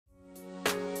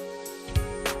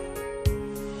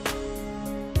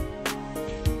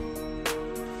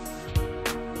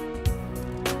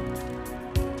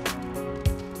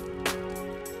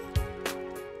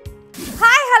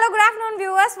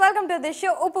to the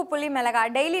show Uppu Pili Milagai.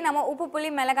 Daily நம்ம Uppu Pili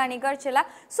Milagai நிகழ்ச்சியில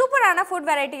சூப்பரான food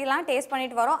வெரைட்டிலாம் taste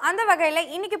பண்ணிட்டு வரோம். அந்த வகையில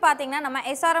இன்னைக்கு பாத்தீங்கன்னா நம்ம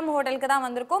SRM ஹோட்டலுக்கு தான்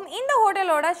வந்திருக்கோம். இந்த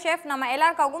ஹோட்டலோட செஃப் நம்ம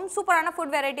எல்லாருக்காகவும் சூப்பரான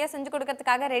ஃபுட் வெரைட்டியா செஞ்சு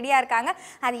கொடுக்கிறதுக்காக ரெடியா இருக்காங்க.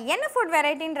 அது என்ன ஃபுட்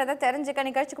வெரைட்டின்றதை தெரிஞ்சுக்க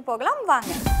நிகழ்ச்சிக்கு போகலாம்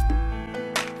வாங்க.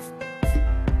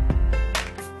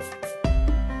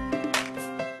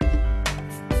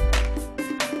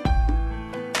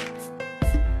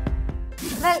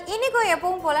 Well, இன்னைக்கு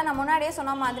எப்பவும் போல நான் முன்னாடியே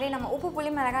சொன்ன மாதிரி நம்ம உப்பு புளி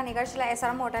மிளகாய் நிகழ்ச்சியில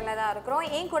SRM ஹோட்டல்ல தான் இருக்கிறோம்.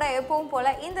 ஏன் கூட எப்பவும்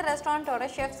போல இந்த ரெஸ்டாரண்டோட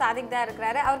செஃப் சாதிக் தான்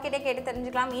இருக்காரு. அவர்கிட்ட கேட்டு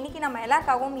தெரிஞ்சுக்கலாம் இன்னைக்கு நம்ம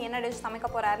எல்லாருக்காகவும் என்ன டிஷ் சமைக்க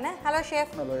போறாருன்னு. Hello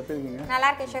chef. ஹலோ, எப்படி இருக்கீங்க? நல்லா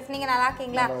இருக்கேன் செஃப். நீங்க நல்லா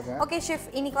இருக்கீங்களா? ஓகே செஃப்,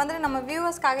 இன்னைக்கு வந்து நம்ம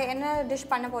வியூவர்ஸ்க்காக என்ன டிஷ்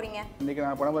பண்ண போறீங்க? இன்னைக்கு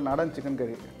நான் பண்ண போற நாடன் சிக்கன்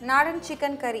கறி. நாடன்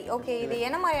சிக்கன் கறி. ஓகே, இது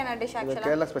என்ன மாதிரியான டிஷ் ஆக்சுவலா?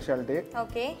 கேரளா ஸ்பெஷாலிட்டி.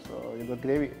 ஓகே. சோ இது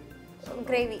கிரேவி.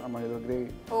 கிரேவி. ஆமா, இது கிரேவி.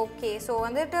 ஓகே, சோ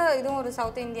வந்துட்டு இதுவும் ஒரு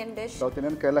south Indian dish. South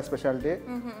Indian Kerala speciality.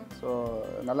 So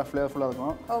நல்ல ஃப்ளேவர்ஃபுல்லா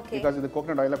இருக்கும். பிகாஸ் இது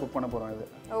கோகனட் ஆயில்ல குக் பண்ண போறோம் இது.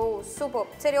 ஓ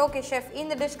சூப்பர். சரி ஓகே செஃப்,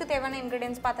 இந்த டிஷ்க்கு தேவையான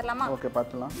இன்கிரிடியன்ட்ஸ் பார்த்தலாமா? ஓகே,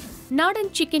 பார்த்தலாம்.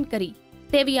 நாடன் சிக்கன் கறி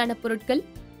தேவையான பொருட்கள்: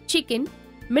 சிக்கன்,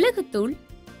 மிளகுத்தூள்,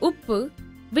 உப்பு,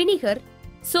 வினிகர்,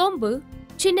 சோம்பு,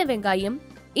 சின்ன வெங்காயம்,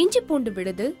 இஞ்சி பூண்டு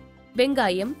விழுது,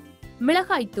 வெங்காயம்,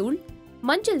 மிளகாய்த்தூள்,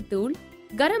 மஞ்சள் தூள்,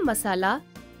 கரம் மசாலா,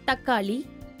 தக்காளி,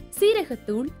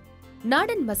 சீரகத்தூள்,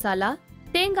 நாடன் மசாலா,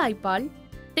 தேங்காய் பால்,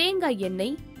 தேங்காய்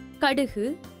எண்ணெய், கடுகு,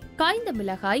 காய்ந்த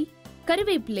மிளகாய்,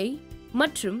 கறிவேப்பிலை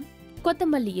மற்றும்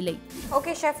கொத்தமல்லி இலை.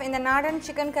 ஓகே செஃப், இந்த நாடன்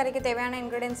சிக்கன் கறிக்கு தேவையான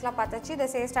இன்கிரிடியன்ட்ஸ்லாம் பார்த்தாச்சு. இதை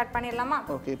செய்ய ஸ்டார்ட் பண்ணிடலாமா?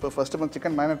 ஓகே, இப்போ ஃபர்ஸ்ட் நம்ம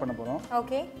சிக்கன் மேரினேட் பண்ண போறோம்.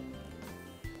 ஓகே.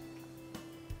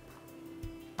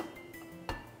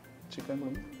 சிக்கன்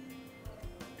கொடுங்க.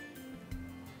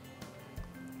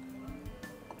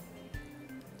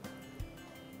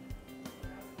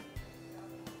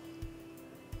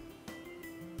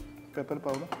 Pepper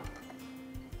powder,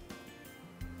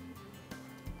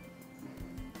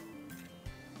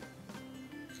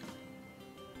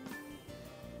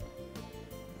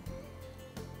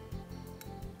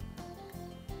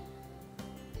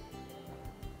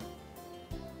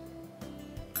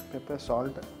 paper,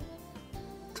 salt,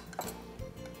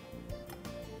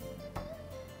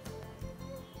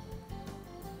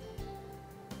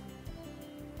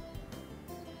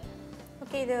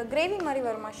 okay, இது கிரேவி மாதிரி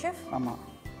வருமா செஃப்? ஆமா.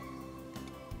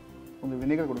 கொஞ்சம்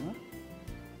வினிகர் கொடுங்க.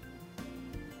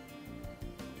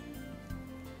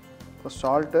 இப்போ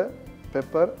சால்ட்டு,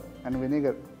 பெப்பர் அண்ட்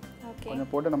வினிகர் கொஞ்சம்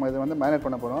போட்டு நம்ம இதை வந்து மேரினேட்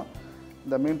பண்ண போகிறோம்.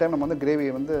 இந்த மீன் டைம் நம்ம வந்து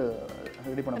கிரேவியை வந்து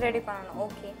ரெடி பண்ணணும்.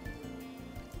 ஓகே.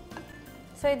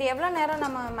 ஸோ இது எவ்வளோ நேரம்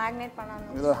நம்ம மேரினேட்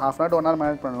பண்ணணும்? இது ½ அன் ஹவர் 1 ஹவர்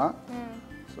மேரினேட் பண்ணலாம்.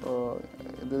 ஸோ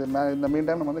இது இந்த மீன்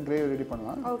டைம் நம்ம வந்து கிரேவி ரெடி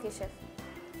பண்ணலாம். Okay chef.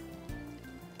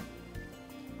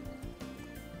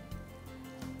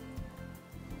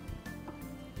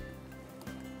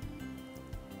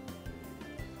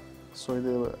 ஸோ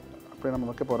இது அப்படியே நம்ம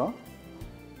வைக்க போகிறோம்.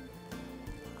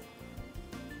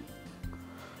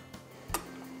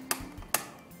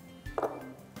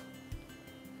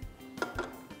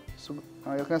 ஸோ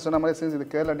நான் ஏற்கனவே சொன்ன மாதிரி சின்ஸ்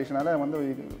இது கேரளா டிஷ்னால வந்து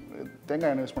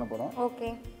தேங்காய் எண்ணெய் யூஸ் பண்ண போகிறோம்.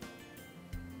 ஓகே.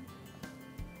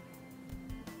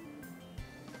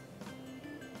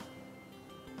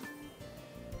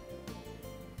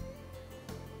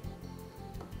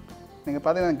 நீங்கள்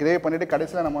பார்த்தீங்கன்னா கிரேவி பண்ணிவிட்டு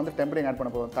கடைசியில் நம்ம வந்து டெம்பரிங் ஆட் பண்ண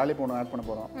போகிறோம், தாளிப்பு ஒன்று ஆட் பண்ண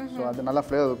போகிறோம். ஸோ அது நல்லா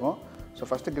ஃப்ளேவர் இருக்கும். ஸோ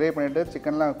ஃபஸ்ட்டு கிரேவி பண்ணிவிட்டு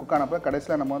சிக்கன்லாம் குக் ஆனப்போ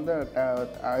கடைசியில் நம்ம வந்து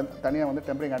தனியாக வந்து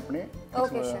டெம்பரிங் ஆட் பண்ணி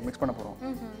மிக்ஸ் பண்ண போகிறோம்.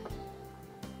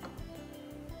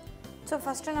 ஸோ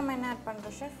ஃபஸ்ட்டு நம்ம என்ன ஆட்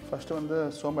பண்ணுறோம் ஷெஃப்? ஃபஸ்ட்டு வந்து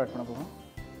சோம்பு ஆட் பண்ண போகிறோம்.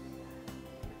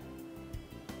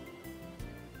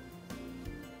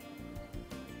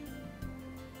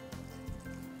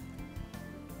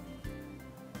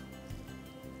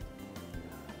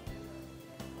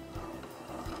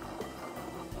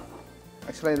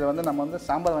 ஆக்சுவலாக இதில் வந்து நம்ம வந்து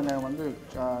சாம்பார் வெங்காயம் வந்து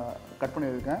கட்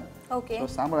பண்ணியிருக்கேன். ஓகே. ஸோ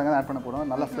சாம்பார் வெங்காயம் ஆட் பண்ண போகிறோம்.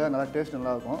 நல்லா ஃப்ளேவர், நல்லா டேஸ்ட்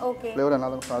நல்லாயிருக்கும், ஃப்ளேவர் நல்லா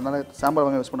இருக்கும். ஸோ அதனால் சாம்பார்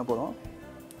வெங்காயம் யூஸ் பண்ண போகிறோம்.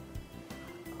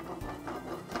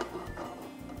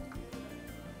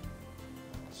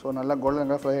 ஸோ நல்லா கோல்டன்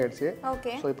வெங்காயம் ஃப்ரை ஆகிடுச்சு.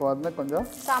 ஓகே. ஸோ இப்போ வந்து கொஞ்சம்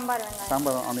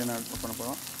சாம்பார் ஆனியன் ஆட் பண்ண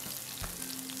போகிறோம்.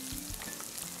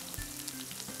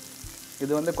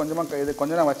 இது வந்து இது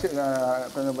கொஞ்சம் நான்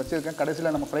கொஞ்சம் வச்சுருக்கேன்.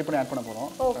 கடைசியில் நம்ம ஃப்ரை பண்ணி ஆட் பண்ண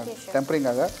போகிறோம்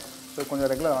டெம்பரிங்காக. ஸோ கொஞ்சம்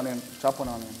ரெகுலர் ஆனியன், சாப்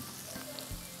பண்ண ஆனியன்.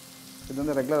 இது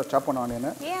வந்து ரெகுலர் சாப் பண்ண ஆனியன்.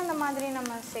 ஏன் அந்த மாதிரி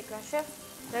நம்ம சேர்க்குறோம் chef?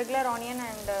 Regular onion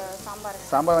and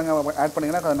sambar வெங்காயம் ஆட்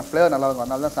பண்ணிங்கன்னா கொஞ்சம் ஃப்ளேவர் நல்லா இருக்கும்.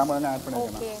 அதனால தான் சாம்பார் வெங்காயம் ஆட்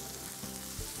பண்ணியிருக்கேன். ஓகே.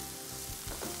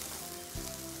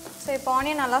 ஸோ இப்போ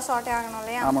ஆனியன் நல்லா சாட்டே ஆகணும்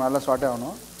இல்லையா? ஆமாம், நல்லா சாட்டே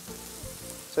ஆகணும்.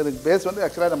 ஸோ இதுக்கு பேஸ் வந்து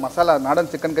ஆக்சுவலாக இந்த மசாலா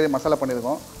நாடன் சிக்கன் கறி மசாலா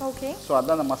பண்ணியிருக்கோம். ஓகே. ஸோ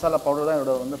அதான் அந்த மசாலா பவுடர் தான்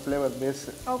இதோட வந்து ஃப்ளேவர் பேஸ்.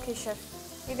 ஓகே ஷெஃப்,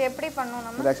 இது எப்படி பண்ணணும்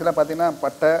நம்ம? இது ஆக்சுவலாக பார்த்தீங்கன்னா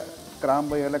பட்டை,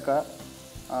 கிராம்பு, ஏலக்காய்,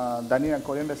 धनिया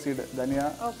कोरिएंडर सीड धनिया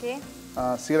ओके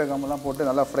சீரகம்லாம் போட்டு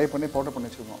நல்லா ஃப்ரை பண்ணி பவுடர் பண்ணி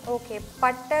வச்சுருக்கோம். ஓகே,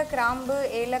 பட்டை, கிராம்பு,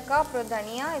 ஏலக்காய், அப்புறம்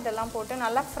தனியா இதெல்லாம் போட்டு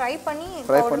நல்லா ஃப்ரை பண்ணி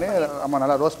ஆமாம்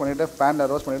நல்லா ரோஸ்ட் பண்ணிவிட்டு பேனில்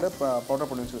ரோஸ்ட் பண்ணிவிட்டு பவுடர்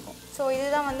பண்ணி வச்சுருக்கோம். ஸோ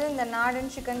இதுதான் வந்து இந்த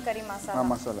நாடன் சிக்கன் கறி மசாலா.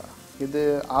 மசாலா இது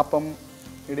ஆப்பம்,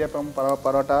 இடியாப்பம்,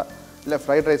 பரோட்டா இல்லை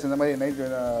ஃப்ரைட் ரைஸ் இந்த மாதிரி நைட்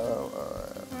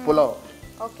புலாவ்,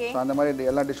 ஓகே, அந்த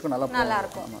மாதிரி எல்லா டிஷ்க்கும் நல்லா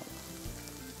இருக்கும். ஆமாம்.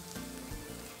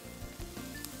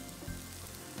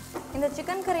 இந்த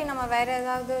சிக்கன் கறி நம்ம வேற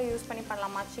ஏதாவது யூஸ் பண்ணி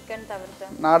பண்ணலாமா சிக்கன் தவிர்த்து?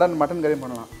 நாடன் மட்டன் கறியும்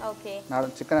பண்ணலாம். Okay,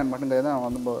 Nadan chicken and mutton கறி தான்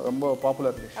வந்து ரொம்ப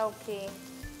பாப்புலர் டிஷ். ஓகே.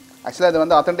 ஆக்சுவலாக இது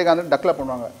வந்து ஆத்தென்டிக்காக வந்து டக்கில்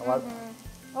பண்ணுவாங்க,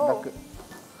 டக்கு.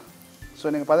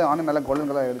 ஸோ நீங்கள் பார்த்து ஆனியன் நல்லா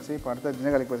கோல்டன் கலர் ஆகிடுச்சு. இப்போ அடுத்து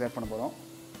ஜிஞ்சர் கார்லிக் பேஸ்ட் ஆட் பண்ண போகிறோம்.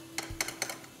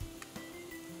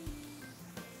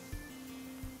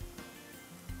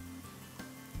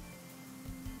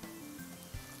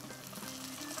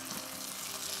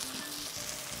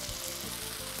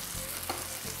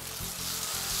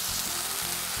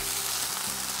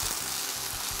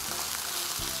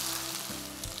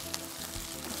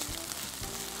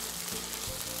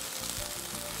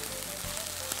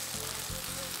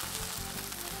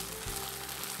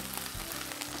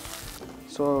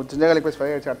 So ginger garlic paste fry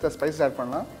ஆகிடுச்சு. அடுத்த ஸ்பைசஸ் ஆட்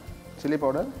பண்ணலாம். சில்லி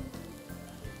பவுடர்,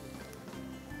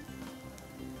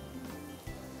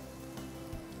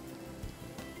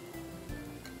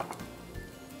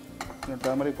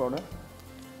 டர்மரிக் பவுடர்,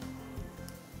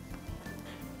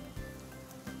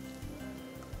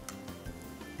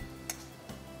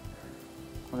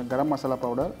 கொஞ்சம் கரம் மசாலா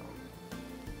பவுடர்,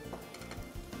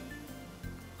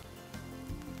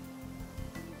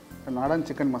 நாடன்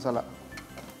சிக்கன் மசாலா,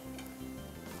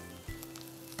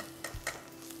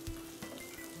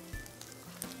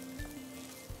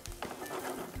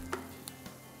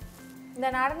 இந்த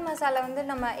நாடன் மசாலா வந்து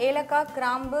நம்ம ஏலக்காய்,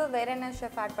 கிராம்பு, வேற என்ன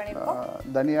ஷெஃப் ஆட் பண்ணிருக்கோம்?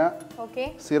 தனியா, ஓகே,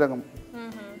 சீரகம்.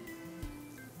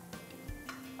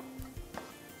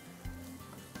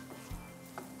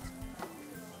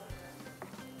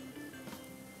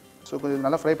 ஸோ கொஞ்சம்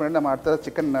நல்லா ஃப்ரை பண்ணிட்டு நம்ம அடுத்த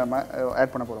சிக்கன்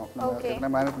ஆட் பண்ண போகிறோம்.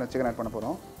 நம்ம மேரினேட் பண்ண சிக்கன் ஆட் பண்ண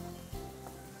போகிறோம்.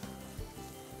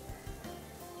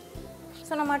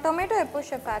 ஸோ நம்ம டொமேட்டோ எப்போ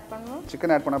ஷெஃப் ஆட் பண்ணணும்?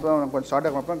 சிக்கன் ஆட் பண்ணப்போ கொஞ்சம் ஷார்ட்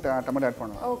ஆகும், டொமேட்டோ ஆட்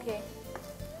பண்ணலாம். ஓகே.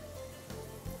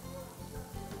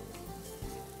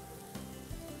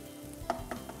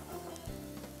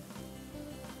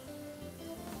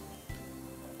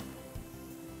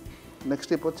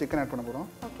 நெக்ஸ்ட் இப்போ சிக்கன் ஆட் பண்ண போகிறோம்.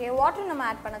 ஓகே, வாட்டர் நம்ம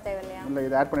ஆட் பண்ண தேவையில்லையா? இல்லை,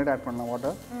 இது ஆட் பண்ணிட்டு ஆட் பண்ணலாம்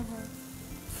வாட்டர்.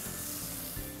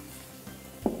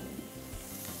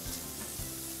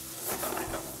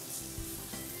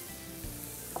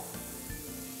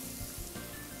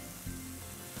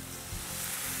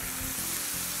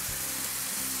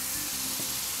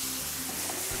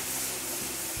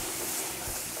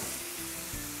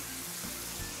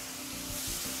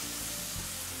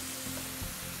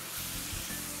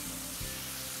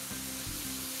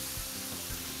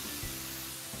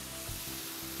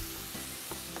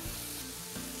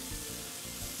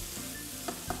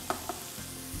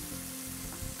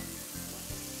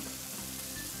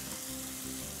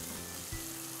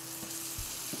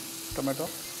 tomato,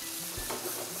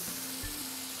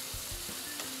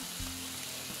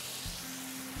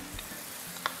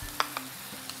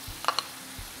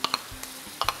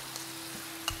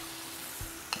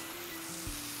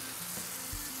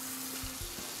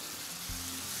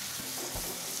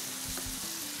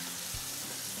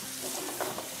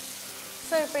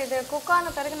 So இப்போ இது குக்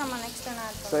ஆன பிறகு நம்ம நெக்ஸ்ட் என்ன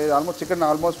ஆட் பண்ணலாம்? So இது ஆல்மோஸ்ட் சிக்கன்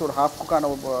ஆல்மோஸ்ட் ஒரு half குக்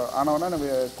ஆனவனா நம்ம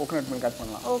கோகனட் மில்க் ஆட்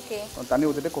பண்ணலாம். ஓகே. தண்ணி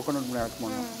ஊத்திட்டு கோகனட் மில்க் ஆட்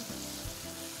பண்ணலாம்.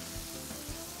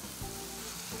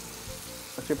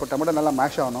 இப்போ டொமேட்டோ நல்லா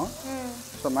மேஷ் ஆகணும்.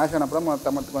 ஸோ மேஷ் ஆன அப்புறம்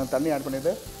கொஞ்சம் தண்ணி ஆட்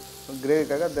பண்ணிவிட்டு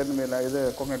கிரேவிக்காக தென் இது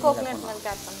கோகனட் மில்க்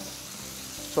ஆட் பண்ணணும்.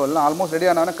 ஸோ எல்லாம் ஆல்மோஸ்ட் ரெடி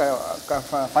ஆனோன்னா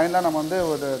ஃபைனலாக நம்ம வந்து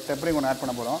ஒரு டெம்பரிங் ஒன்று ஆட்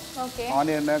பண்ண போகிறோம். ஓகே.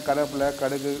 ஆனியன், கருவேப்பிலை,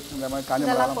 கடுகு இந்த மாதிரி காஞ்ச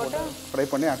மிளகாலாம் போட்டு ஃப்ரை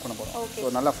பண்ணி ஆட் பண்ண போகிறோம்.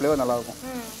 ஸோ நல்லா ஃப்ளேவர் நல்லாயிருக்கும்.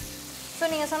 ஸோ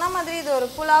நீங்கள் சொன்ன மாதிரி இது ஒரு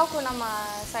புலாவுக்கு நம்ம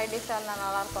சைட் டிஷ்ஷாக இருந்தால்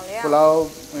நல்லாயிருக்கும் இல்லையா? புலாவ்,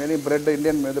 எனி பிரெட்,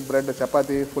 இந்தியன் இது பிரெட்,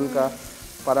 சப்பாத்தி, ஃபுல்கா,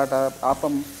 பரோட்டா,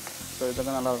 ஆப்பம், ஸோ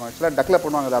இதெல்லாம் நல்லாயிருக்கும். ஆக்சுவலாக டக்கில்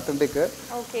பண்ணுவாங்க, அது அத்தன்டிக்கு.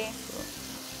 ஓகே.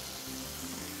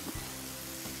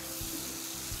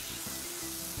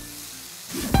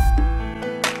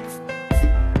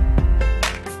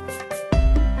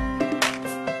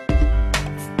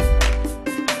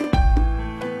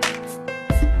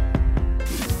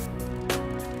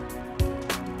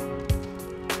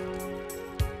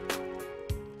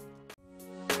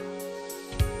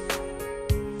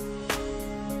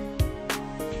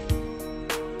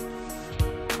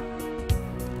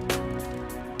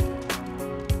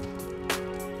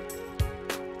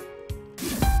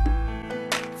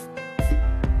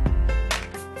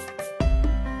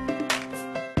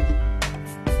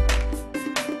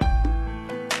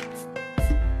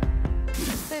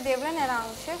 இதுக்கு எவ்வளோ நேரம்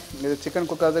ஆகும் ஷெஃப்? இது சிக்கன்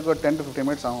குக் ஆகிறதுக்கு ஒரு 10 to 15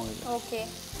 மினிட்ஸ் ஆகும் இது. ஓகே.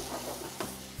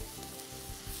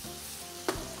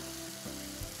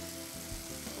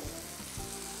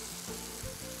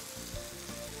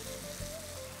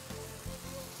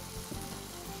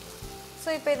 ஸோ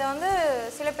இப்போ இதை வந்து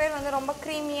சில பேர் வந்து ரொம்ப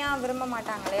க்ரீமியாக விரும்ப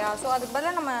மாட்டாங்க இல்லையா? ஸோ அதுக்கு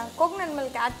பதிலாக நம்ம கோகனட்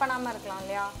மில்க் ஆட் பண்ணாமல் இருக்கலாம்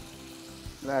இல்லையா?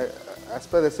 இல்லை, as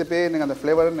per ரெசிபி நீங்கள் அந்த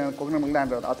flavour coconut milk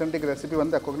add authentic recipe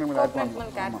வந்து coconut milk add coconut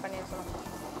milk add பண்ணியிருக்கணும்.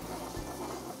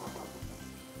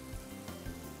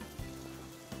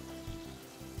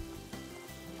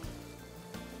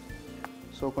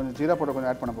 ஸோ கொஞ்சம் ஜீரா பவுடர்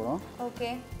கொஞ்சம் ஆட் பண்ண போகிறோம். ஓகே.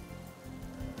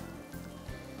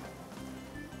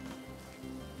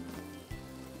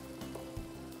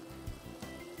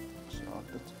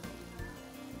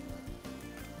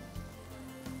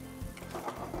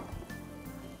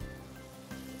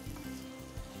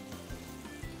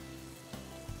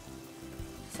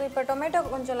 ஸோ இப்போ டொமேட்டோ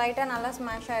கொஞ்சம் லைட்டாக நல்லா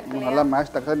ஸ்மாஷ் ஆகிருக்கு. நல்லா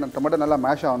மேஷ் டொமேட்டோ நல்லா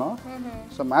மேஷ் ஆகணும்.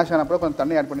 ஸோ மேஷ் ஆனப்போ கொஞ்சம்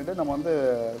தண்ணி ஆட் பண்ணிவிட்டு நம்ம வந்து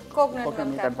கோகனட்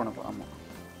மில்க் ஆட் பண்ண போகிறோம். ஆமாம்.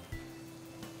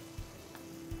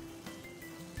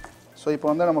 ஸோ இப்போ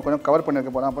வந்து நம்ம கொஞ்சம் கவர்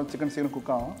பண்ணியிருக்க போகிறோம். அப்புறம் சிக்கன் சீக்கிரம்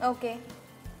குக் ஆகும். ஓகே.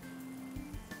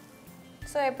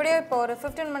 ஸோ எப்படியோ இப்போ ஒரு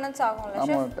 15 மினிட்ஸ் ஆகும்ல?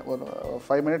 ஆமாம், ஒரு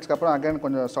 5 மினிட்ஸ்க்கு அப்புறம் அகைன்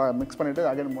கொஞ்சம் மிக்ஸ் பண்ணிவிட்டு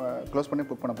அகைன் க்ளோஸ் பண்ணி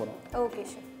குக் பண்ண போகிறோம். Okay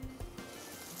chef.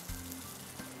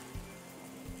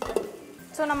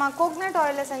 ஸோ நம்ம கோகனட்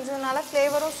ஆயிலில் செஞ்சதுனால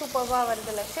ஃப்ளேவரும் சூப்பராக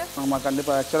வருதுல்ல ஷெஃப்? ஆமாம்,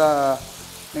 கண்டிப்பாக. ஆக்சுவலாக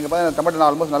நீங்கள் பார்த்தீங்கன்னா டொமேட்டோ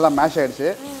ஆல்மோஸ்ட் நல்லா மேஷ்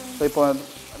ஆகிடுச்சு. ஸோ இப்போ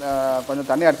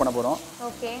கொஞ்சம் தண்ணி ஆட் பண்ண போகிறோம்.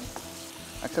 ஓகே.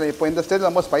 ஆக்சுவலாக இப்போ இந்த ஸ்டேஜ்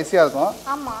ரொம்ப ஸ்பைசியாக இருக்கும்.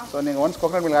 ஆமாம். ஸோ நீங்கள் ஒன்ஸ்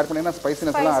கோகனட் மில்க் ஆட் பண்ணிங்கன்னா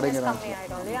ஸ்பைசினஸ் எல்லாம் அடங்கிடும்.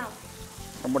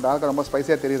 ரொம்ப டார்க்காக ரொம்ப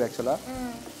ஸ்பைசியாக தெரியுது ஆக்சுவலாக.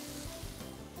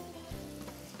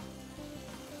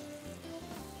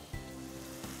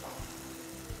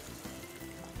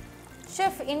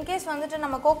 ஷெஃப், இன்கேஸ் வந்துட்டு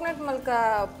நம்ம கோகனட் மில்க்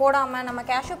போடாமல் நம்ம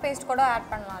கேஷ்யூ பேஸ்ட் கூட ஆட்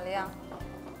பண்ணலாம் இல்லையா?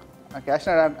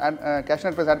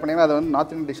 கேஷ்நட் பேஸ்ட் ஆட் பண்ணிங்கன்னா அது வந்து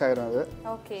நார்த் இந்தியன் டிஷ் ஆகிடும் அது.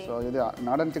 ஓகே. ஸோ இது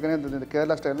நாடன் சிக்கனே இது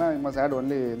Kerala ஸ்டைல்லாம் you must add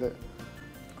only இது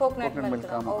கோகனட் மில்க்.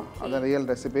 ஆமாம், அது ரியல்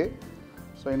ரெசிபி.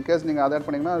 ஸோ இன்கேஸ் நீங்கள் அதை ஆட்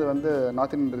பண்ணிங்கன்னா அது வந்து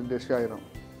நார்த் இந்தியன் டிஷ் ஆகிடும்.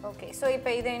 ஓகே. ஸோ இப்போ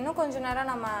இதை இன்னும் கொஞ்சம்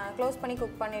நேரம் நம்ம க்ளோஸ் பண்ணி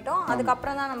குக் பண்ணிட்டோம்.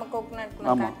 அதுக்கப்புறம் தான் நம்ம கோகனட்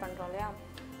மில்க் ஆட் பண்ணுறோம் இல்லையா?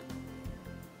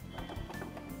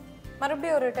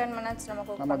 மறுபடியும் ஒரு 10 மினிட்ஸ் நம்ம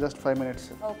குக் நம்ம ஜஸ்ட் 5 மினிட்ஸ்.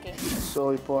 ஓகே. ஸோ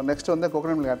இப்போ நெக்ஸ்ட் வந்து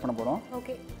கோகனட் மில்க் ஆட் பண்ண போகிறோம்.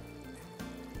 ஓகே.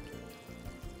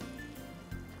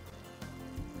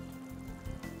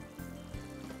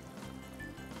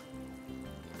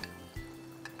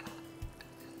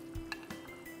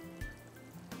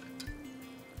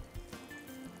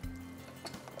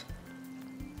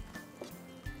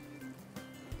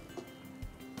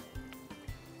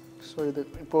 ஸோ இது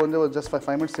இப்போ வந்து ஒரு ஜஸ்ட்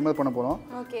 5 மினிட்ஸ் சிம்மர் பண்ண போகிறோம்.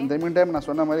 ஓகே. இந்த மீன் டைம் நான்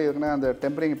சொன்ன மாதிரி ஏற்கனவே அந்த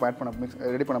டெம்பரிங் இப்போ ஆட் பண்ண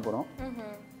ரெடி பண்ண போகிறோம்.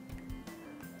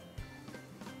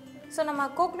 ஸோ நம்ம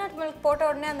கோகனட் மில்க் போட்ட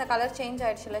உடனே அந்த கலர் சேஞ்ச்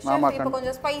ஆயிடுச்சுல ஷெஃப்? இப்போ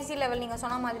கொஞ்சம் ஸ்பைசி லெவல் நீங்கள்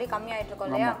சொன்ன மாதிரி கம்மி ஆகிட்டு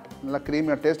இருக்கோம் இல்லையா? நல்லா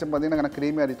க்ரீமியாக டேஸ்ட் பார்த்தீங்கன்னா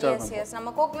க்ரீமியாக ரிச்சாக இருக்கும். எஸ்,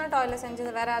 நம்ம கோகனட் ஆயிலில்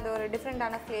செஞ்சது வேறு, அது ஒரு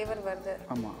டிஃப்ரெண்ட்டான ஃப்ளேவர் வருது.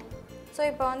 ஆமாம். ஸோ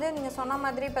இப்போ வந்து நீங்கள் சொன்ன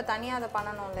மாதிரி இப்போ தனியாக அதை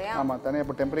பண்ணணும் இல்லையா? ஆமாம், தனியாக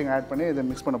இப்போ டெம்பரிங் ஆட் பண்ணி இதை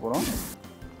மிக்ஸ் பண்ண போகிறோம்.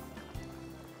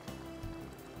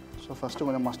 ஸோ ஃபஸ்ட்டு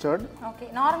கொஞ்சம் மஸ்டர்ட். ஓகே.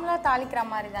 நார்மலாக தாளிக்கிற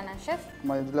மாதிரி தானே ஷெஃப்?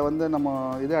 இதில் வந்து நம்ம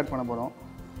இது ஆட் பண்ண போகிறோம்.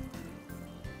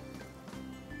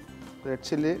 ரெட்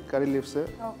சில்லி, கறி லீவ்ஸு.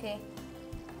 ஓகே.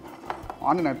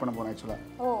 ஆனியன் ஆட் பண்ண போகிறோம் ஆக்சுவலாக.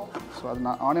 ஓ. ஸோ அது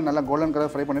ஆனியன் நல்லா கோல்டன்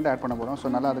கலர் ஃப்ரை பண்ணிவிட்டு ஆட் பண்ண போகிறோம்.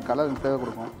 ஸோ நல்லா அது கலர் ஃப்ளேவர்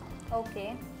கொடுக்கும். ஓகே.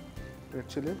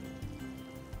 ரெட் சில்லி,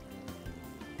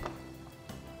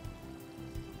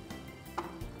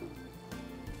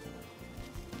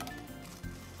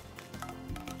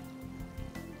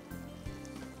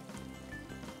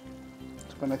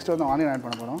 இப்போ நெக்ஸ்ட் வந்து ஆனியன் ஆட்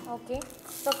பண்ண போகிறோம். ஓகே.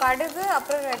 ஸோ கடுகு,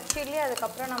 அப்புறம் ரெட் சில்லி,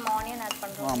 அதுக்கப்புறம் நம்ம ஆனியன் ஆட்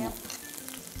பண்ணுறோம். ஆமாம்.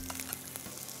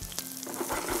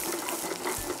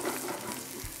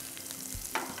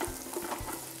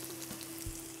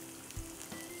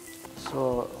 ஸோ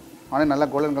ஆனியன் நல்லா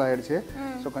கோல்டன் கலர் ஆகிடுச்சு.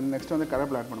 ஸோ கொஞ்சம் நெக்ஸ்ட் வந்து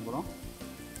கருவேப்பிலை ஆட் பண்ண போகிறோம்.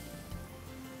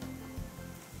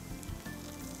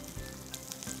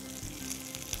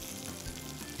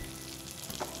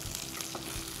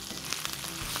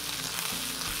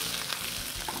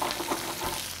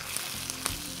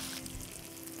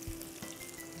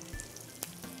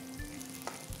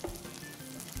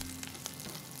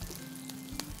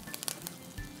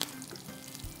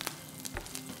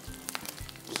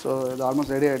 ஸோ இது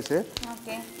ஆல்மோஸ்ட் ரெடி ஆகிடுச்சு.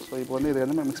 ஓகே. ஸோ இப்போ வந்து இது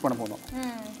எல்லாமே மிக்ஸ் பண்ண போகிறோம்.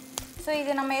 ஸோ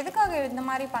இது நம்ம எதுக்காக இந்த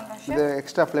மாதிரி பண்ணுறோம் ஷெஃப்? இது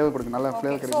எக்ஸ்ட்ரா ஃப்ளேவர் கொடுக்கும், நல்லா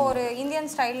ஃப்ளேவர் ஸோ கிடைக்கும். ஒரு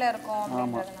இந்தியன் ஸ்டைலில் இருக்கும்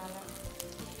அப்படின்றதுனால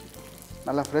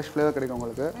நல்லா ஃப்ரெஷ் ஃப்ளேவர் கிடைக்கும்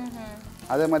உங்களுக்கு.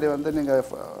 அதே மாதிரி வந்து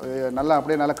நீங்கள் நல்லா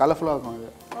அப்படியே நல்லா கலர்ஃபுல்லாக இருக்கும்.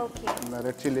 இது ஓகே. இந்த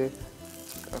ரெட் சில்லி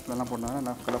அதெல்லாம் போட்டாங்கன்னா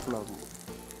நல்லா கலர்ஃபுல்லாக இருக்கும்.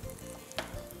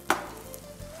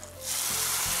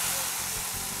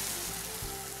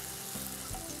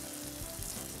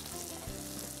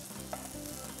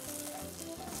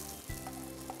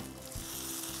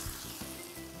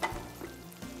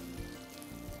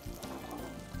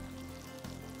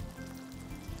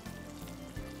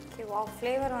 வாவ்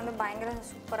ஃப்ளேவர் வந்து பயங்கர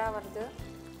சூப்பரா வருது.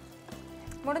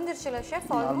 முடிஞ்சிருச்சுல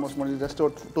ஷெஃப்? ஆல்மோஸ்ட் முடிஞ்சு. ஜஸ்ட்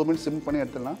ஒரு 2 மினிட்ஸ் சிம் பண்ணி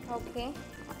எடுத்துடலாம். ஓகே.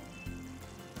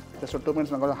 ஜஸ்ட் ஒரு 2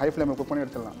 மினிட்ஸ் நம்ம ஹை ஃப்ளேமில் குக் பண்ணி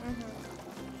எடுத்துடலாம்.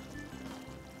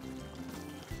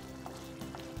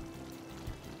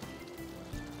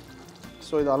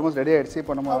 ஸோ இது ஆல்மோஸ்ட் ரெடி ஆகிடுச்சு.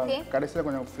 இப்போ நம்ம கடைசியில்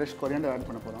கொஞ்சம் ஃப்ரெஷ் கொரியாண்டர் ஆட்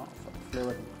பண்ண போகிறோம்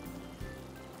ஃப்ளேவர்.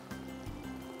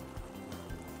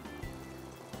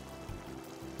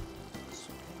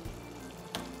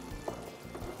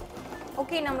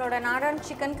 ஓகே, நம்மளோட நாடன்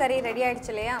சிக்கன் கறி ரெடி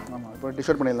ஆயிடுச்சு இல்லையா? ஆமாம், இப்போ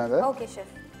டிஷ் அவுட் பண்ணிடலாம் அதை. Okay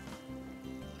chef.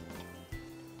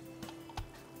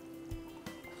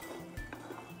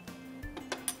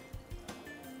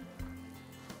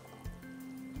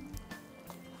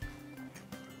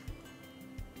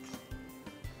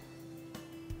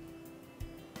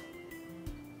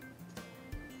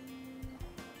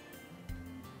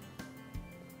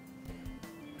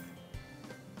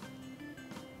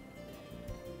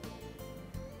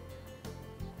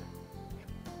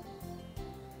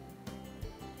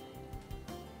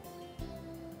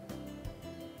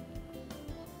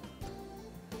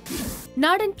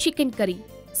 நாடன் சிக்கன் கறி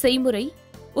செய்முறை: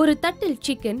 ஒரு தட்டில்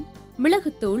சிக்கன்,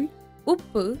 மிளகுத்தூள்,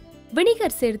 உப்பு,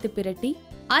 வினிகர் சேர்த்து பிரட்டி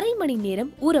அரை மணி நேரம்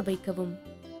ஊற வைக்கவும்.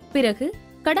 பிறகு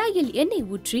கடாயில் எண்ணெய்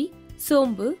ஊற்றி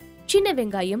சோம்பு, சின்ன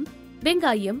வெங்காயம்,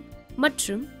 வெங்காயம்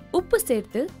மற்றும் உப்பு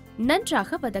சேர்த்து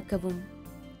நன்றாக வதக்கவும்.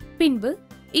 பின்பு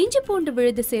இஞ்சி பூண்டு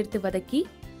விழுது சேர்த்து வதக்கி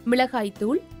மிளகாய்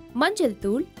தூள், மஞ்சள்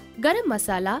தூள், கரம்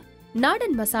மசாலா,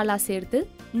 நாடன் மசாலா சேர்த்து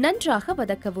நன்றாக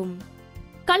வதக்கவும்.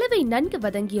 கலவை நன்கு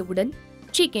வதங்கியவுடன்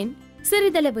சிக்கன்,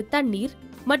 சிறிதளவு தண்ணீர்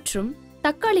மற்றும்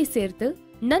தக்காளி சேர்த்து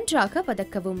நன்றாக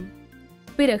வதக்கவும்.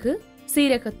 பிறகு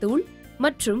சீரகத்தூள்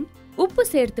மற்றும் உப்பு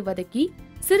சேர்த்து வதக்கி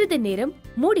சிறிது நேரம்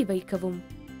மூடி வைக்கவும்.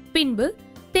 பின்பு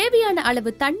தேவையான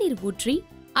அளவு தண்ணீர் ஊற்றி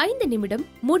 5 நிமிடம்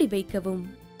மூடி வைக்கவும்.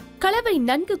 கலவை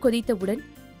நன்கு கொதித்தவுடன்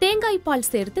தேங்காய் பால்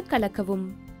சேர்த்து கலக்கவும்.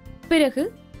 பிறகு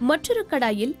மற்றொரு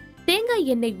கடாயில் தேங்காய்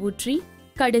எண்ணெய் ஊற்றி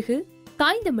கடுகு,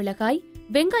 காய்ந்த மிளகாய்,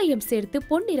 வெங்காயம் சேர்த்து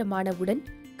பொன்னிறமானவுடன்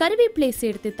கறிவேப்பிலை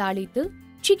சேர்த்து தாளித்து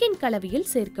சிக்கன் கலவையில்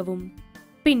சேர்க்கவும்.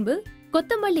 பின்பு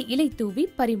கொத்தமல்லி இலை தூவி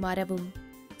பரிமாறவும்.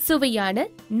 சுவையான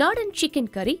நாடன்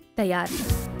சிக்கன் கறி தயார்.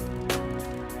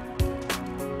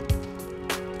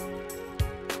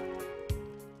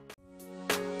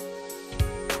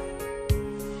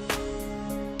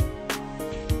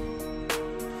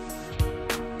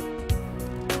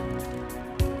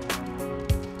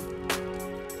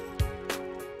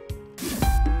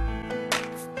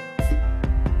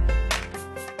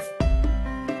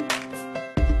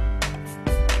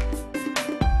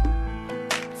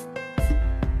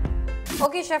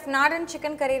 ஓகே ஷெஃப், நாடன்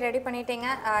சிக்கன் கறி ரெடி பண்ணிட்டீங்க.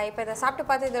 இப்போ இதை சாப்பிட்டு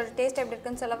பார்த்து இதோட டேஸ்ட் எப்படி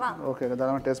இருக்குன்னு சொல்லவா? ஓகே,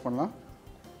 தாராளமாக டேஸ்ட் பண்ணலாம்.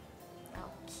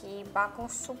 ஓகே,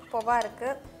 பார்க்கவும் சூப்பராக இருக்கு.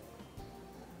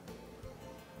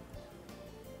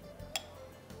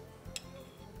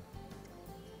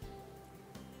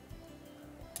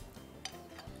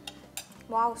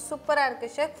 வாவ், சூப்பராக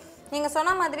இருக்குது ஷெஃப். நீங்கள்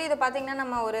சொன்ன மாதிரி இதை பார்த்தீங்கன்னா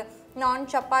நம்ம ஒரு நான்,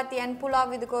 சப்பாத்தி அண்ட்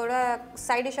புலாவ் இது கூட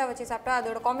சைட் டிஷ்ஷாக வச்சு சாப்பிட்டா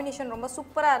அதோட காம்பினேஷன் ரொம்ப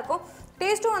சூப்பராக இருக்கும்.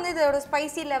 டேஸ்ட்டும் வந்து இதோட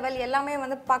ஸ்பைசி லெவல் எல்லாமே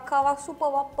வந்து பக்காவாக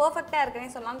சூப்பராக பர்ஃபெக்டாக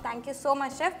இருக்குன்னு சொல்லலாம். Thank you so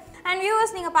much chef. And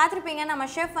viewers, நீங்கள் பார்த்துருப்பீங்க நம்ம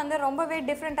ஷெஃப் வந்து ரொம்பவே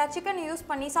டிஃப்ரெண்ட்டாக சிக்கன் யூஸ்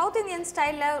பண்ணி சவுத் இந்தியன்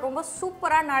ஸ்டைலில் ரொம்ப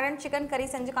சூப்பராக நாடன் சிக்கன் கறி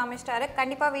செஞ்சு காமிச்சிட்டாரு.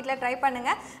 கண்டிப்பாக வீட்டில் ட்ரை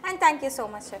பண்ணுங்கள். And thank you so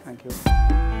much chef. Thank you.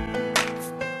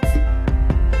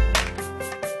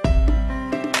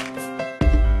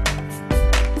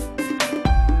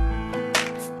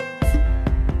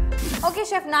 Okay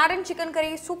chef, Nadan chicken கறி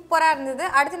சூப்பராக இருந்தது.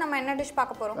 அடுத்து நம்ம என்ன டிஷ்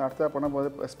பார்க்க போகிறோம்? அடுத்த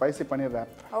பண்ணும்போது ஸ்பைசி பன்னீர்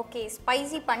ரேப். ஓகே,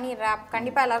 ஸ்பைசி பன்னீர் ரேப்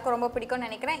கண்டிப்பாக எல்லாருக்கும் ரொம்ப பிடிக்கும்னு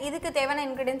நினைக்கிறேன். இதுக்கு தேவையான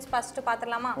இன்கிரீடியன்ஸ் ஃபர்ஸ்ட்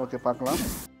பார்த்துடலாமா? ஓகே, பார்க்கலாம்.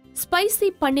 ஸ்பைசி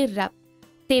பன்னீர் ரேப்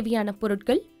தேவையான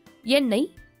பொருட்கள்: எண்ணெய்,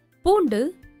 பூண்டு,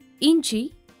 இஞ்சி,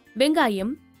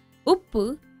 வெங்காயம், உப்பு,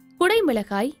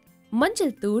 குடைமிளகாய்,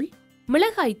 மஞ்சள் தூள்,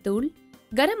 மிளகாய் தூள்,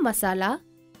 கரம் மசாலா,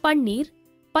 பன்னீர்,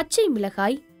 பச்சை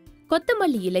மிளகாய்,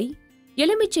 கொத்தமல்லி இலை,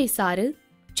 எலுமிச்சை சாறு,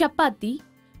 சப்பாத்தி,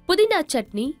 புதினா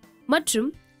சட்னி மற்றும்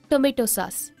டொமேட்டோ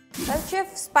சாஸ்.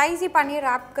 ஷெஃப், ஸ்பைசி பன்னீர்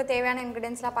ராப்க்கு தேவையான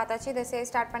இன்கிரிடியன்ஸ்லாம் பார்த்தாச்சு. இதை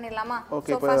ஸ்டார்ட் பண்ணிடலாமா?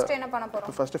 ஓகே, ஃபர்ஸ்ட் என்ன பண்ண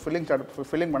போறோம்? ஃபர்ஸ்ட்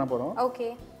ஃபில்லிங் பண்ண போறோம். ஓகே.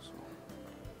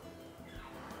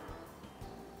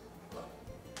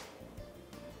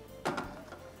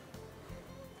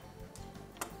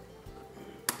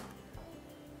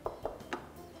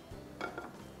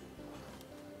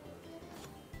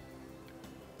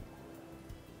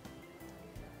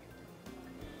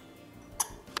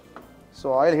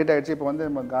 ஸோ ஆயில் ஹீட் ஆகிடுச்சு. இப்போ வந்து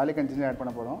நம்ம garlic and ginger ஆட்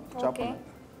பண்ண போகிறோம். சாப் பண்ணி.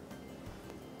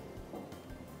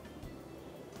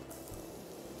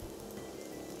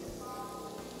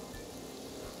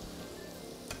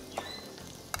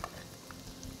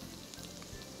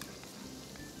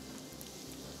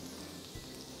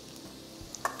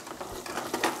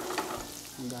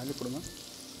 அள்ளி போடுங்க.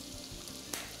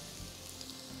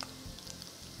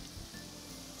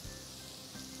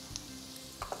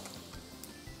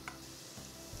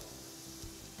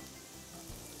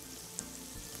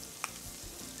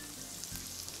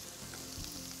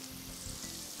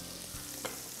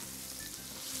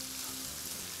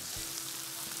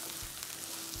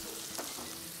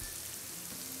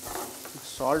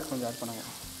 சால்ட் கொஞ்சம் ஆட் பண்ணுங்க.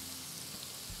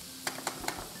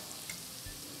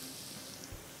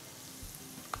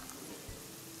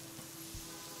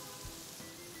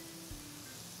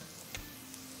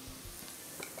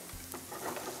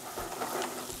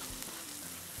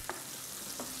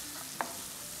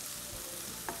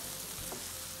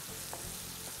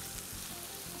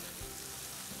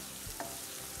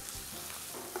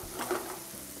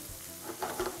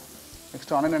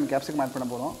 Next onion and capsicum add பண்ண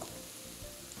போகிறோம்.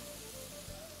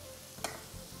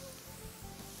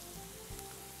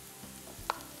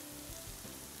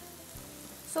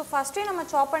 ஸோ ஃபஸ்ட்டே நம்ம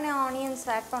சாப் பண்ண ஆனியன்ஸ்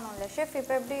ஆட் பண்ணோம்ல ஷெஃப்,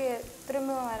 இப்போ எப்படி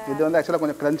திரும்ப வர? இது வந்து ஆக்சுவலாக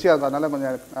கொஞ்சம் க்ரன்ச்சியாக இருக்கும், அதனால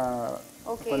கொஞ்சம்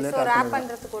ஓகே. ஸோ ரேப்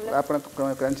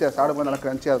பண்ணுறதுக்குள்ள க்ரன்ச்சியாக சாப்பிடும்போது நல்லா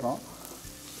க்ரன்ச்சியாக இருக்கும்.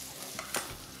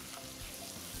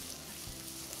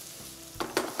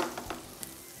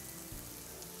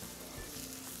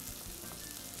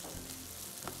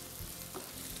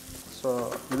 ஸோ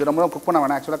இது ரொம்ப குக் பண்ண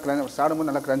வேணாம், ஆக்சுவலாக சாப்பிடும்போது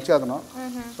நல்லா க்ரன்ச்சியாக இருக்கணும்.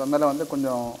 ஸோ அதனால் வந்து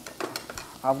கொஞ்சம்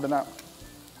ஆஃப்டர் தான்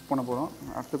குக் பண்ண போகிறோம்.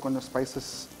 அடுத்து கொஞ்சம்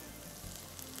ஸ்பைசஸ்,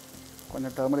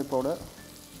 கொஞ்சம் turmeric powder,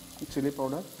 chilli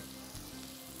powder,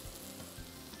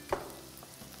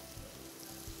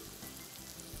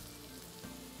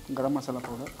 garam masala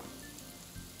powder,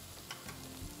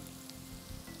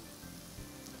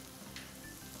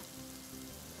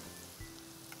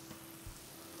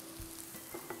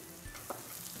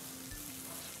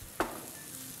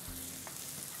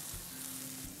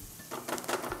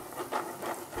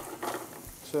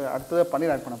 so அடுத்தது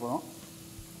பன்னீர் ஆட் பண்ண போகிறோம்.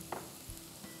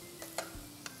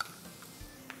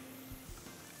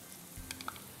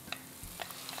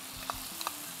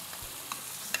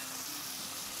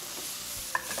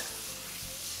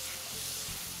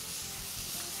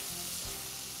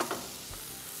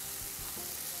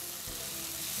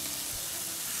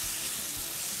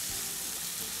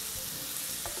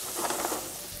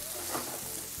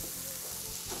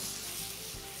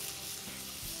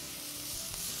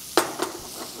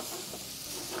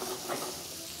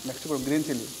 நெக்ஸ்ட் இப்போ க்ரீன்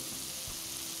சில்லி,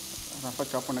 ரஃபாக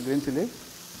சாப் பண்ண க்ரீன் சில்லி,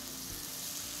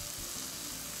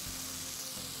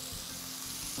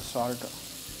 சால்ட்,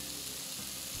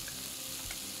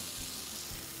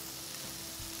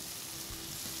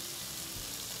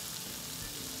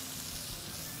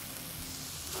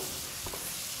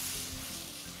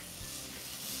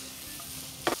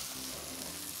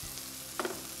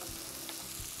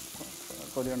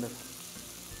 கொரியாண்டர்,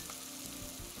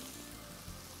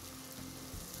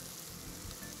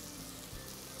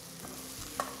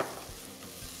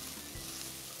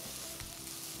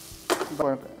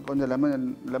 கொஞ்சம்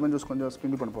லெமன் ஜூஸ் கொஞ்சம்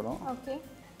ஸ்ப்ரிங்கிள் பண்ண போகிறோம். ஓகே.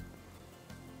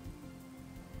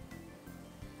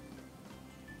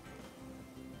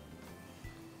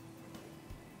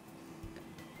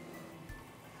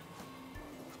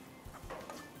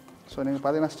 ஸோ நீங்கள்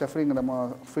பார்த்தீங்கன்னா ஸ்டஃபிங் நம்ம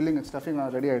ஸ்டஃபிங்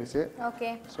ரெடி ஆகிடுச்சு.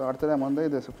 ஓகே. ஸோ அடுத்தது நம்ம வந்து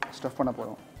இது ஸ்டஃப் பண்ண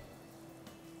போகிறோம்.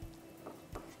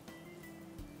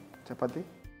 சப்பாத்தி,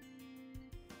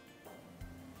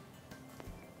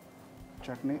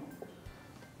 சட்னி.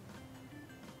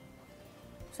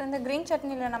 ஸோ இந்த க்ரீன்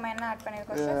சட்னியில் நம்ம என்ன ஆட்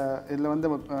பண்ணியிருக்கோம்? இதில் வந்து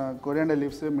coriander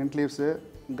leaves, mint leaves,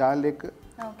 garlic,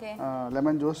 okay,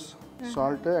 lemon juice,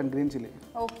 salt and green chilli.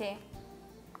 Okay.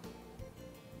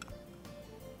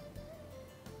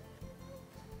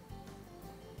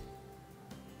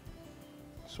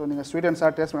 So நீங்கள் ஸ்வீட் அண்ட்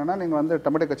சால்ட் டேஸ்ட் பண்ணால் நீங்கள் வந்து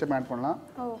டொமேட்டோ கெச்சப் ஆட் பண்ணலாம்.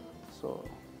 ஓ.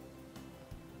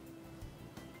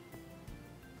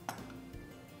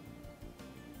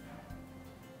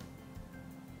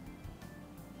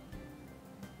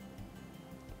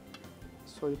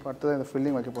 ஸோ இப்போ அடுத்தது இந்த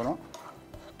ஃபில்லிங் வைக்க போகிறோம்.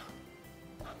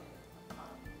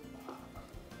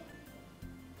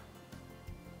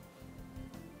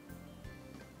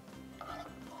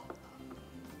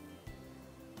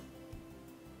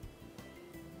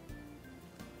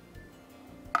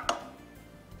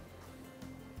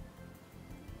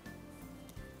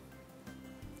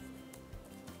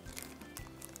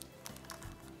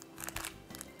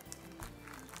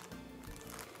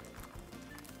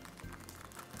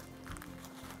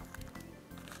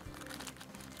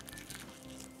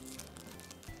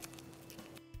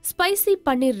 ஸ்பைசி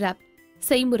பன்னீர் ராப்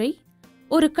செய்முறை: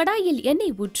 ஒரு கடாயில்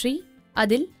எண்ணெய் ஊற்றி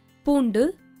அதில் பூண்டு,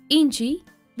 இஞ்சி,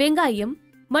 வெங்காயம்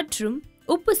மற்றும்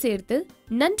உப்பு சேர்த்து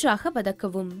நன்றாக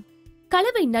வதக்கவும்.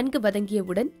 கலவை நன்கு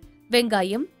வதங்கியவுடன்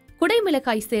வெங்காயம்,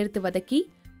 குடைமிளகாய் சேர்த்து வதக்கி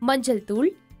மஞ்சள் தூள்,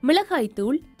 மிளகாய்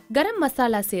தூள், கரம்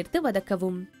மசாலா சேர்த்து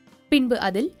வதக்கவும். பின்பு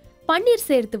அதில் பன்னீர்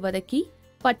சேர்த்து வதக்கி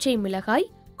பச்சை மிளகாய்,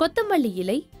 கொத்தமல்லி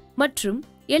இலை மற்றும்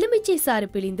எலுமிச்சை சாறு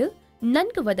பிழிந்து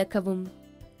நன்கு வதக்கவும்.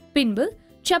 பின்பு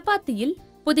சப்பாத்தியில்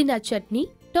புதினா சட்னி,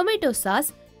 டொமேட்டோ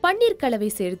சாஸ், பன்னீர்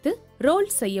கலவை சேர்த்து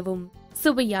ரோல் செய்யவும்.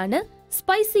 சுவையான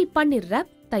ஸ்பைசி பன்னீர்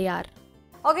ராப் தயார்.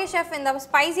 ஓகே ஷெஃப், இந்த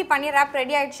ஸ்பைசி பன்னீர் ராப்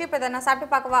ரெடி ஆயிடுச்சு. இப்போ இதை நான்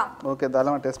சாப்பிட்டு பார்க்கவா? ஓகே,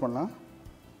 தாராளமாக டேஸ்ட் பண்ணலாம்.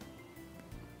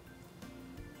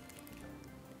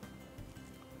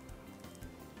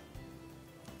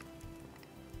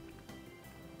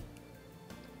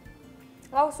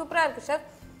 வாவ், சூப்பராக இருக்குது ஷெஃப்.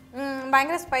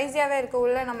 பயங்கர ஸ்பைஸியாகவே இருக்குது.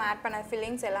 உள்ளே நம்ம ஆட் பண்ண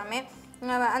ஃபில்லிங்ஸ் எல்லாமே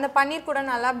அந்த பன்னீர் கூட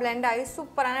நல்லா பிளெண்ட் ஆகி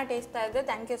சூப்பரான டேஸ்ட்டாக இருக்குது.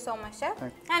 Thank you so much chef.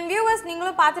 And viewers,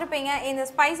 நீங்களும் பார்த்துருப்பீங்க இந்த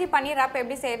ஸ்பைசி பன்னீர் ராப்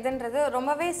எப்படி செய்யுதுன்றது.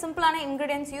 ரொம்பவே சிம்பிளான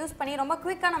இன்க்ரீடியன்ஸ் யூஸ் பண்ணி ரொம்ப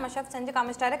குயிக்காக நம்ம ஷெஃப் செஞ்சு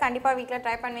காமிச்சிட்டாரு. கண்டிப்பாக வீட்டில்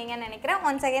ட்ரை பண்ணுவீங்கன்னு நினைக்கிறேன்.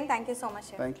 Once again thank you so much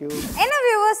chef. Thank you. என்ன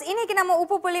வியூவர்ஸ், இன்னைக்கு நம்ம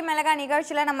உப்பு புளி மிளகா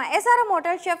நிகழ்ச்சியில் நம்ம எஸ்ஆர்எம்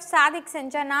ஹோட்டல் ஷெஃப் சாதிக்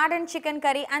செஞ்ச நாடன் சிக்கன்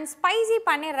கறி அண்ட் ஸ்பைசி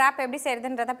பன்னீர் ராப் எப்படி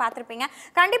செய்யுதுன்றதை பார்த்துருப்பீங்க.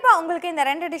 கண்டிப்பாக உங்களுக்கு இந்த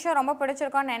 2 டிஷ்ஷும் ரொம்ப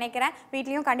பிடிச்சிருக்கும்னு நினைக்கிறேன்.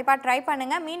 வீட்லையும் கண்டிப்பாக ட்ரை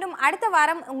பண்ணுங்கள். மீண்டும் அடுத்த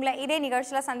வாரம் உங்களை இதே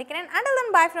நிகழ்ச்சியில் சந்திக்கிறேன். Until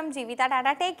then, bye from Jeevita.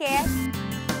 Tata, take care.